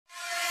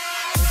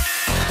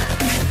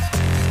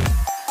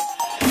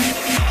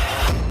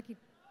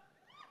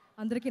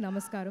అందరికీ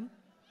నమస్కారం.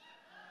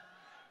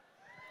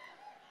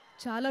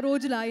 చాలా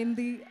రోజులు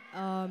అయింది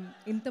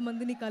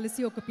ఇంతమందిని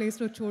కలిసి ఒక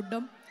ప్లేస్లో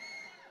చూడడం.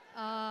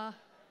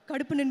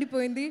 కడుపు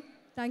నిండిపోయింది.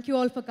 Thank you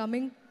all for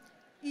coming.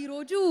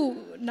 ఈరోజు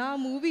నా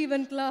మూవీ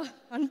ఈవెంట్లా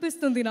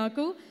అనిపిస్తుంది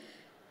నాకు.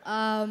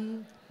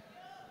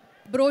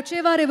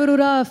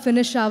 బ్రోచేవారెవరురా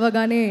ఫినిష్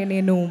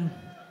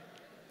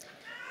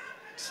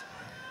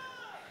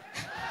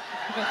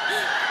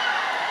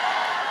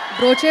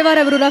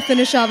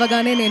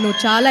అవ్వగానే నేను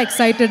చాలా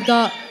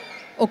ఎక్సైటెడ్గా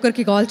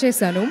ఒకరికి కాల్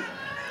చేశాను.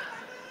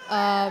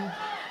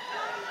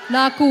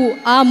 నాకు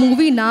ఆ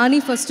మూవీ నాని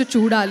ఫస్ట్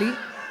చూడాలి,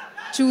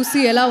 చూసి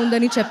ఎలా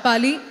ఉందని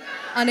చెప్పాలి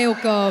అనే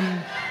ఒక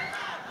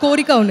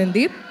కోరిక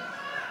ఉన్నింది.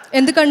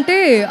 ఎందుకంటే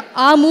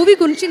ఆ మూవీ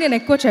గురించి నేను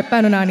ఎక్కువ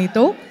చెప్పాను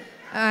నానితో,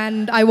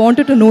 and I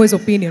wanted to know his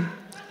opinion.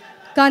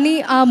 కానీ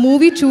ఆ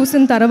మూవీ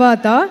చూసిన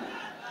తర్వాత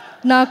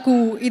నాకు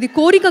ఇది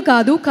కోరిక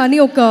కాదు, కానీ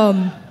ఒక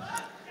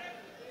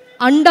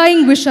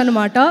అన్డైయింగ్ విష్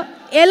అనమాట.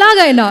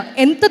 ఎలాగైనా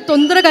ఎంత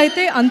తొందరగా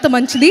అయితే అంత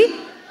మంచిది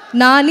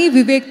నాని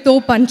వివేక్తో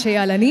పని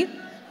చేయాలని.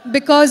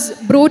 బికాజ్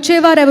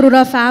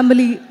బ్రోచేవారెవరురా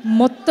ఫ్యామిలీ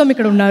మొత్తం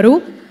ఇక్కడ ఉన్నారు.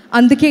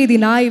 అందుకే ఇది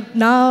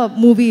నా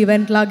మూవీ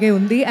ఈవెంట్ లాగే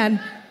ఉంది. అండ్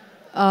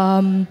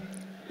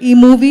ఈ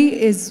movie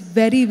is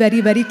very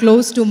very very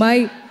close to my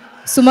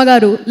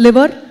సుమగారు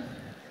liver,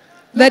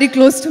 very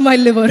close to my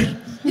liver.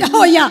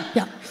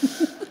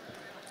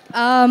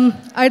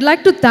 I'd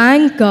like to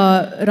thank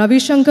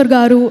Ravi Shankar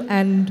garu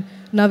and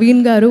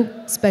Naveen garu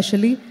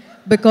specially,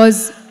 because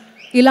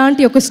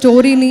ఇలాంటి ఒక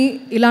స్టోరీని,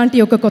 ఇలాంటి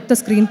ఒక కొత్త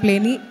స్క్రీన్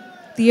ప్లేని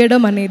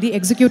తీయడం అనేది,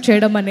 ఎగ్జిక్యూట్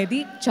చేయడం అనేది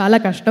చాలా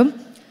కష్టం.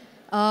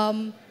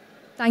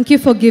 Thank you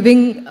for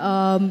giving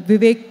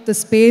Vivek the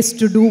space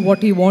to do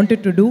what he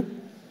wanted to do.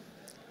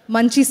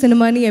 మంచి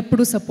సినిమాని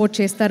ఎప్పుడు సపోర్ట్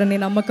చేస్తారనే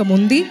నమ్మకం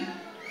ఉంది.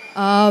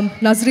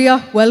 Nazriya,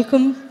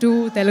 welcome to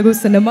Telugu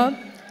cinema.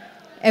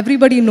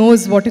 Everybody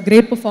knows what a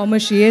great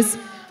performer she is.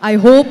 I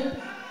hope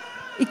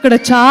ఇక్కడ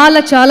చాలా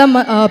చాలా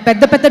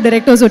పెద్ద పెద్ద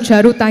డైరెక్టర్స్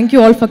వచ్చారు. Thank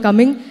you all for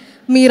coming.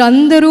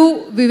 మీరందరూ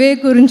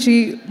వివేక్ గురించి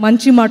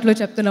మంచి మాటలు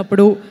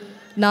చెప్తున్నప్పుడు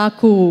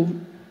నాకు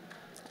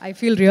I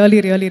feel really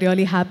really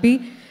really happy.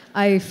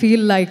 I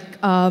feel like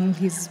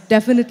he's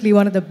definitely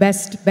one of the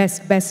best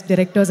best best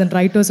directors and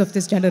writers of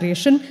this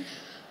generation.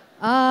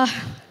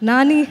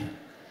 Nani,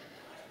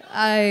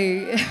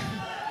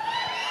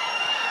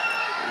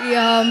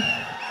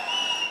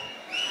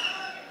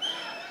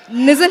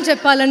 నిజం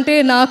చెప్పాలంటే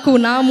నాకు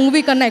నా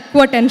మూవీ కన్నా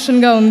ఎక్కువ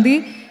టెన్షన్గా ఉంది.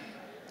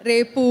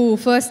 రేపు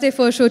ఫస్ట్ డే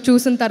ఫస్ట్ షో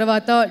చూసిన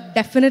తర్వాత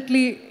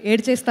డెఫినెట్లీ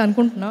ఏడ్చేస్తా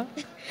అనుకుంటున్నా.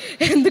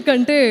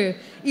 ఎందుకంటే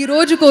ఈ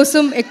రోజు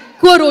కోసం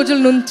ఎక్కువ రోజుల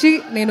నుంచి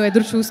నేను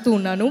ఎదురు చూస్తూ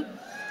ఉన్నాను.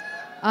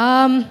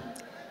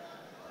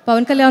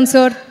 పవన్ కళ్యాణ్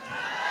సార్,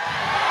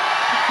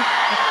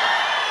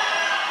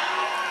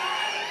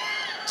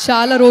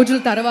 చాలా రోజుల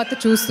తర్వాత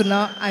చూస్తున్నా.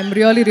 I'm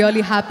really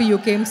really happy you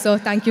came sir.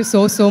 Thank you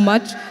so so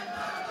much.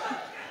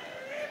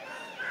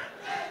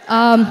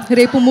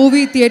 రేపు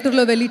మూవీ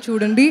థియేటర్లో వెళ్ళి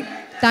చూడండి.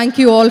 Thank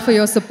you all for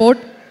your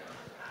support.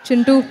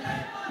 Chintu,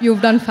 you've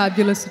done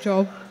fabulous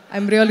job.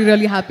 I'm really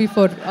really happy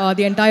for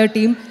the entire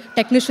team,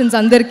 technicians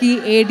andarki,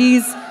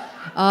 ADs,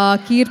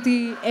 Kirti,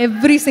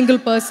 every single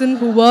person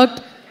who worked.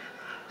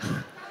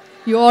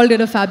 You all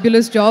did a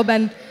fabulous job,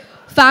 and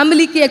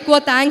family ki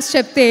ekkuva thanks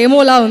chepte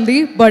emola undi,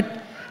 but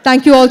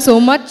thank you all so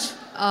much.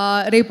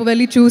 Repu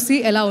velli chusi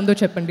ela undo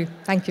cheppandi.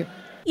 Thank you.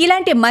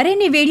 ఇలాంటి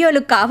మరిన్ని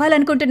వీడియోలు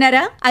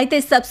కావాలనుకుంటున్నారా? అయితే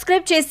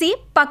subscribe చేసి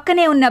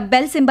పక్కనే ఉన్న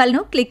bell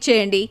సింబల్ను click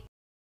చేయండి.